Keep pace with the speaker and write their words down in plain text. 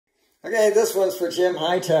Okay, this one's for Jim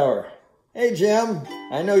Hightower. Hey Jim,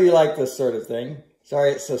 I know you like this sort of thing.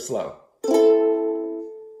 Sorry it's so slow.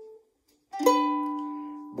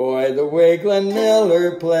 Boy, the way Glenn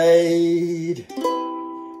Miller played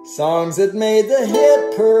songs that made the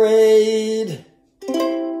hit parade.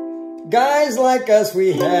 Guys like us,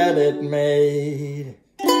 we had it made.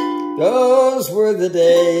 Those were the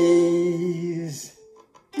days.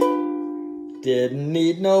 Didn't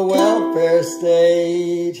need no welfare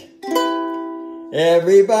state.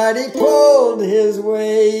 Everybody pulled his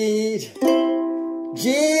weight.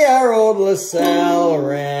 Gee, our old LaSalle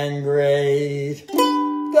ran great.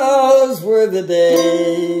 Those were the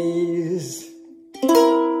days.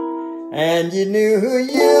 And you knew who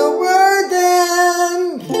you were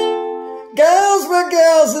then. Girls were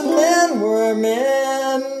girls and men were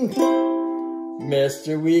men.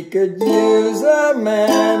 Mister, we could use a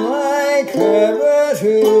man like Herbert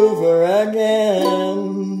Hoover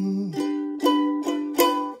again.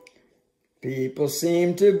 People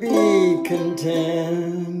seem to be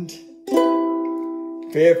content.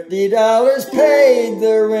 $50 paid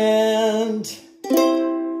the rent.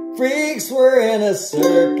 Freaks were in a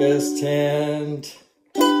circus tent.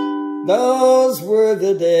 Those were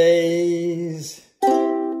the days.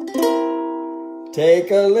 Take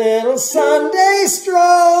a little Sunday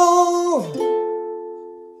stroll.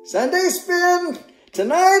 Sunday spin.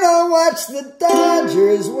 Tonight I'll watch the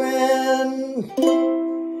Dodgers win.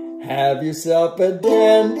 Have yourself a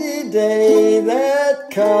dandy day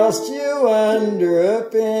that cost you under a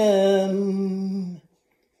pin.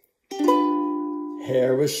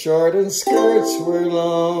 Hair was short and skirts were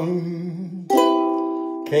long.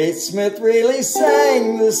 Kate Smith really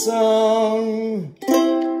sang the song.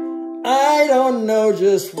 I don't know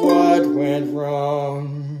just what went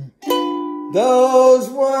wrong. Those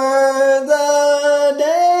were the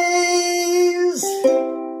days.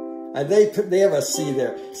 They have a C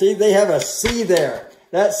there. See, they have a C there.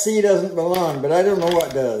 That C doesn't belong, but I don't know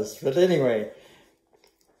what does. But anyway,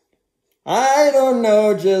 I don't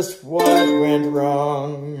know just what went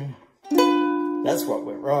wrong. That's what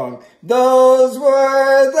went wrong. Those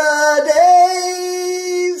were the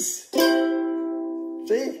days.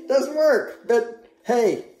 See, it doesn't work. But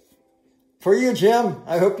hey, for you, Jim,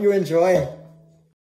 I hope you enjoy.